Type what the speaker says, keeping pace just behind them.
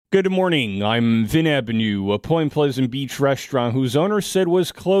Good morning. I'm Vin Ebenau. A Point Pleasant Beach restaurant whose owner said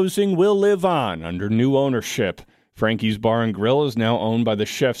was closing will live on under new ownership. Frankie's Bar and Grill is now owned by the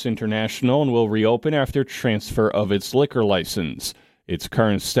Chefs International and will reopen after transfer of its liquor license. Its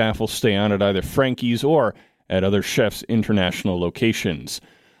current staff will stay on at either Frankie's or at other Chefs International locations.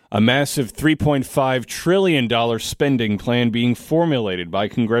 A massive $3.5 trillion spending plan being formulated by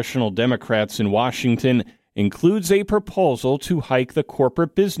congressional Democrats in Washington includes a proposal to hike the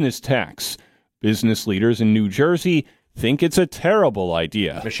corporate business tax. Business leaders in New Jersey think it's a terrible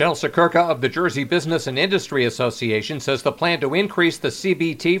idea. Michelle Sekurka of the Jersey Business and Industry Association says the plan to increase the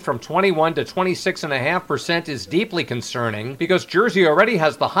CBT from 21 to 26.5% is deeply concerning because Jersey already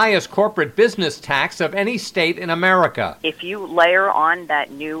has the highest corporate business tax of any state in America. If you layer on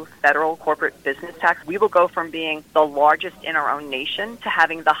that new federal corporate business tax, we will go from being the largest in our own nation to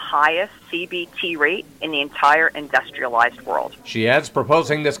having the highest CBT rate in the entire industrialized world. She adds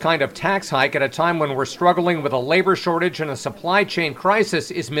proposing this kind of tax hike at a time when we're struggling with a labor shortage and a supply chain crisis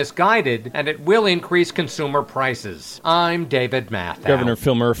is misguided, and it will increase consumer prices. I'm David Mathau. Governor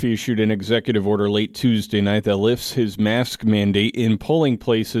Phil Murphy issued an executive order late Tuesday night that lifts his mask mandate in polling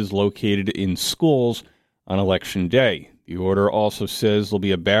places located in schools on Election Day. The order also says there'll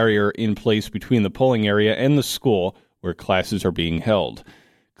be a barrier in place between the polling area and the school where classes are being held.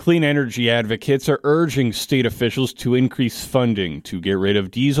 Clean energy advocates are urging state officials to increase funding to get rid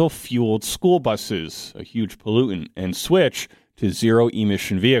of diesel-fueled school buses, a huge pollutant, and switch to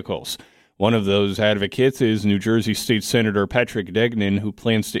zero-emission vehicles. One of those advocates is New Jersey State Senator Patrick Degnan, who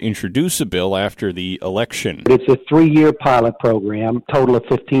plans to introduce a bill after the election. It's a 3-year pilot program, total of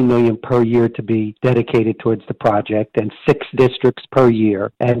 $15 million per year to be dedicated towards the project, and 6 districts per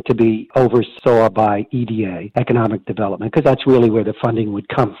year, and to be oversaw by EDA, Economic Development, because that's really where the funding would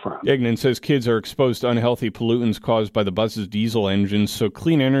come from. Degnan says kids are exposed to unhealthy pollutants caused by the bus's diesel engines, so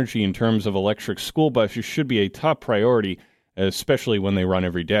clean energy in terms of electric school buses should be a top priority, especially when they run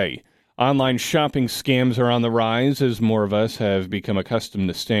every day. Online shopping scams are on the rise as more of us have become accustomed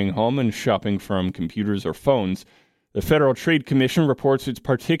to staying home and shopping from computers or phones. The Federal Trade Commission reports it's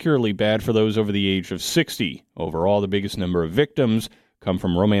particularly bad for those over the age of 60. Overall, the biggest number of victims come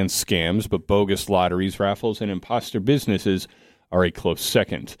from romance scams, but bogus lotteries, raffles, and imposter businesses are a close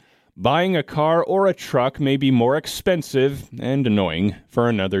second. Buying a car or a truck may be more expensive and annoying for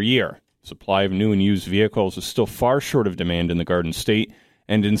another year. Supply of new and used vehicles is still far short of demand in the Garden State,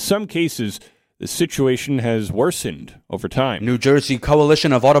 and in some cases, the situation has worsened over time. New Jersey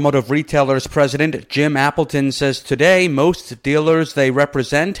Coalition of Automotive Retailers President Jim Appleton says today most dealers they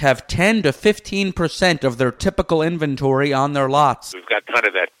represent have 10 to 15% of their typical inventory on their lots. We've got kind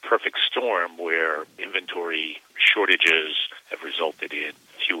of that perfect storm where inventory shortages have resulted in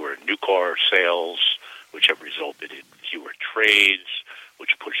fewer new car sales, which have resulted in fewer trades,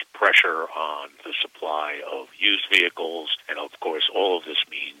 which push pressure on the supply of used vehicles. And of course, all of this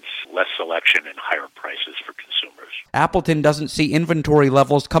means less selection and higher prices for consumers. Appleton doesn't see inventory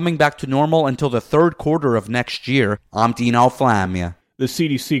levels coming back to normal until the third quarter of next year. I'm Dean Alflamia. The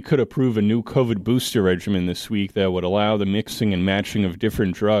CDC could approve a new COVID booster regimen this week that would allow the mixing and matching of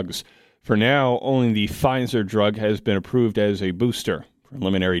different drugs. For now, only the Pfizer drug has been approved as a booster.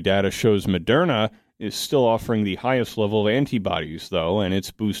 Preliminary data shows Moderna is still offering the highest level of antibodies, though, and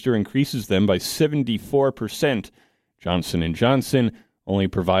its booster increases them by 74%. Johnson & Johnson only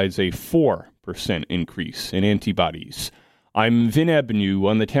provides a 4% increase in antibodies. I'm Vin Ebenau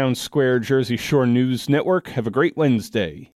on the Town Square Jersey Shore News Network. Have a great Wednesday.